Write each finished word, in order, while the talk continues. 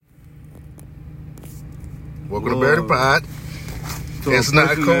Welcome to Berry Pot. So it's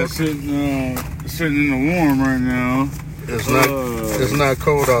not cold. Sitting in the warm right now. It's not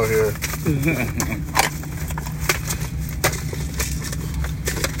cold out here.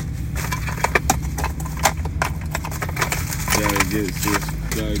 Gotta get shit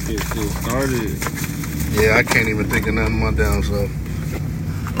started. Yeah, I can't even think of nothing my damn self.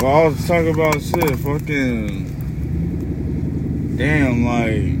 Well, I was talking about shit, fucking damn,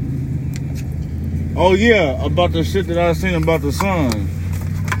 like, oh yeah, about the shit that I seen about the sun.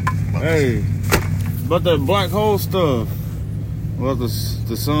 Hey, about that black hole stuff. About the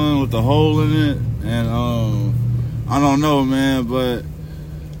sun with the hole in it, and I don't know, man, but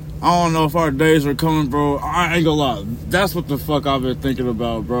I don't know if our days are coming, bro. I ain't gonna lie. That's what the fuck I've been thinking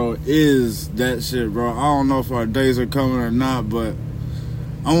about, bro. Is that shit, bro. I don't know if our days are coming or not, but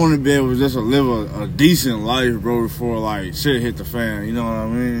I want to be able to just live a decent life, bro, before, like, shit hit the fan. You know what I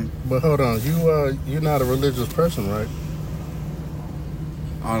mean? But hold on. You're not a religious person, right?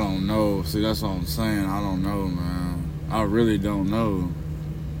 I don't know. See, that's what I'm saying. I don't know, man. I really don't know.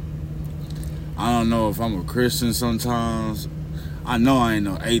 I don't know if I'm a Christian sometimes. I know I ain't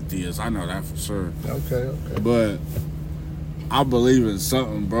no atheist. I know that for sure. Okay. But I believe in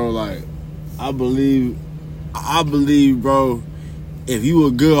something, bro. Like, I believe, bro, if you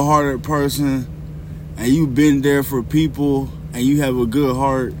a good-hearted person and you been there for people and you have a good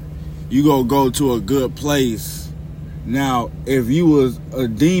heart, you gonna go to a good place. Now, if you was a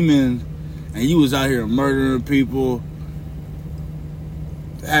demon and you was out here murdering people,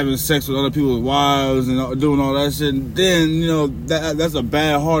 having sex with other people's wives and doing all that shit, then, you know, that's a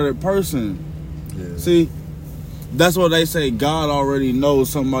bad-hearted person. Yeah. See, that's what they say. God already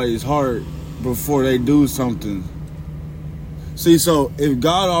knows somebody's heart before they do something. See, so if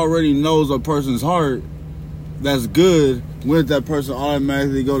God already knows a person's heart that's good, wouldn't that person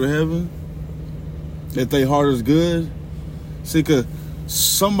automatically go to heaven? If their heart is good? See, because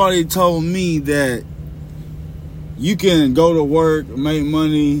somebody told me that you can go to work, make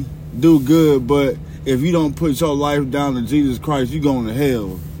money, do good, but if you don't put your life down to Jesus Christ, you going to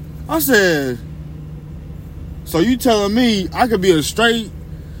hell. I said, so you telling me I could be a straight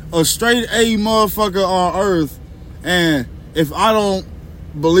A motherfucker on earth, and if I don't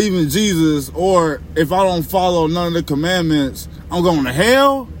believe in Jesus or if I don't follow none of the commandments, I'm going to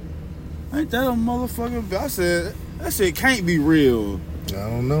hell? Ain't that a motherfucker? I said, that shit can't be real. I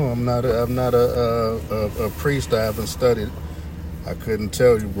don't know. I'm not a priest. I haven't studied. I couldn't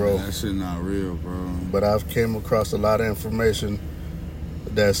tell you, bro. Man, that shit not real, bro. But I've came across a lot of information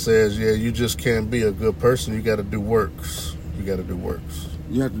that says, yeah, you just can't be a good person. You got to do works. You got to do works.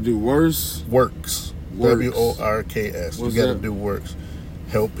 You have to do worse? Works. WORKS. You got to do works.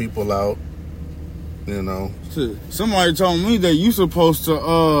 Help people out. You know. Somebody told me that you supposed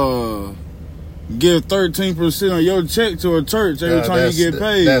to give 13% of your check to a church every time you get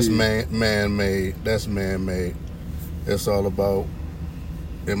paid. That's man-made. That's man-made. It's all about,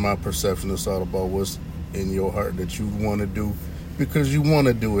 in my perception, it's all about what's in your heart that you want to do because you want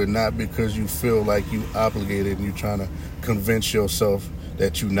to do it, not because you feel like you obligated and you're trying to convince yourself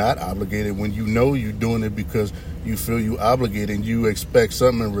that you're not obligated when you know you're doing it because you feel you obligated and you expect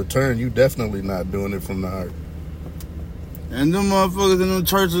something in return. You definitely not doing it from the heart. And them motherfuckers in them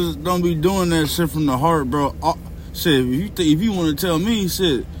churches don't be doing that shit from the heart, bro. Shit, if you want to tell me,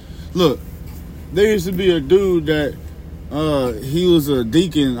 shit, look, there used to be a dude that he was a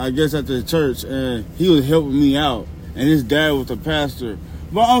deacon, I guess, at the church, and he was helping me out, and his dad was the pastor.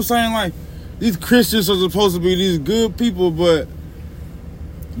 But I'm saying, like, these Christians are supposed to be these good people, but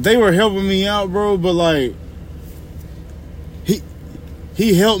they were helping me out, bro. But like,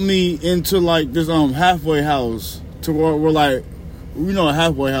 he helped me into like this halfway house to where we're like, you know what a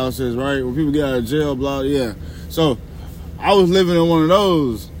halfway house is, right? Where people get out of jail, blah, yeah. So I was living in one of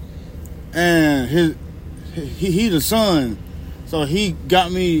those, and he the son, so he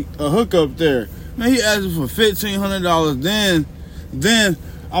got me a hookup there. Man, he asked me for $1,500. Then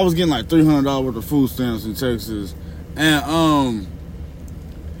I was getting like $300 worth of food stamps in Texas,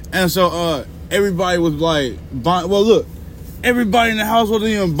 and so everybody was like buying. Well, look, everybody in the house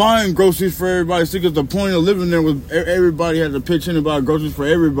wasn't even buying groceries for everybody. See, because the point of living there was everybody had to pitch in about groceries for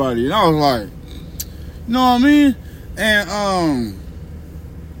everybody, and I was like, you know what I mean? And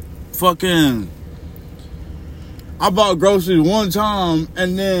fucking, I bought groceries one time,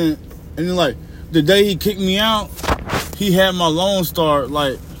 and then like the day he kicked me out, he had my Lone Star,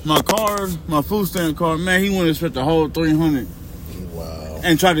 like my card, my food stamp card. Man, he went and spent the whole $300. Wow.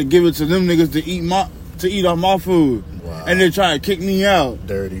 And tried to give it to them niggas to eat off my food. Wow. And they tried to kick me out.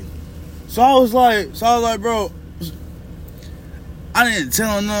 Dirty. So I was like, bro, I didn't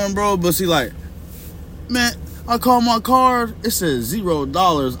tell him nothing, bro. But see, like, Man, I called my card. It said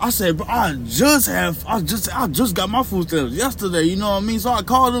 $0. I said, bro, I just got my food stamps yesterday. You know what I mean? So I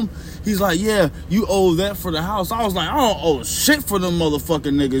called him. He's like, yeah, you owe that for the house. I was like, I don't owe shit for them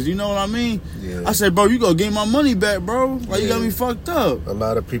motherfucking niggas. You know what I mean? Yeah. I said, bro, you gonna get my money back, bro. Like, Yeah. you got me fucked up. A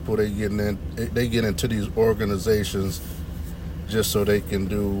lot of people, they get into these organizations just so they can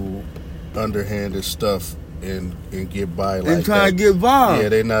do underhanded stuff and get by like And try that. to get by. Yeah,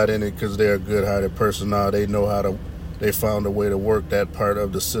 they're not in it because they're a good-hearted person. Now they know how to. They found a way to work that part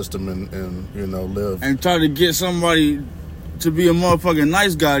of the system and you know, live. And try to get somebody to be a motherfucking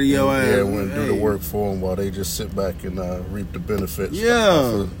nice guy to your ass. Yeah, and do the work for them while they just sit back and reap the benefits.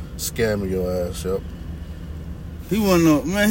 Yeah. Scamming your ass. Yep. He wasn't, man.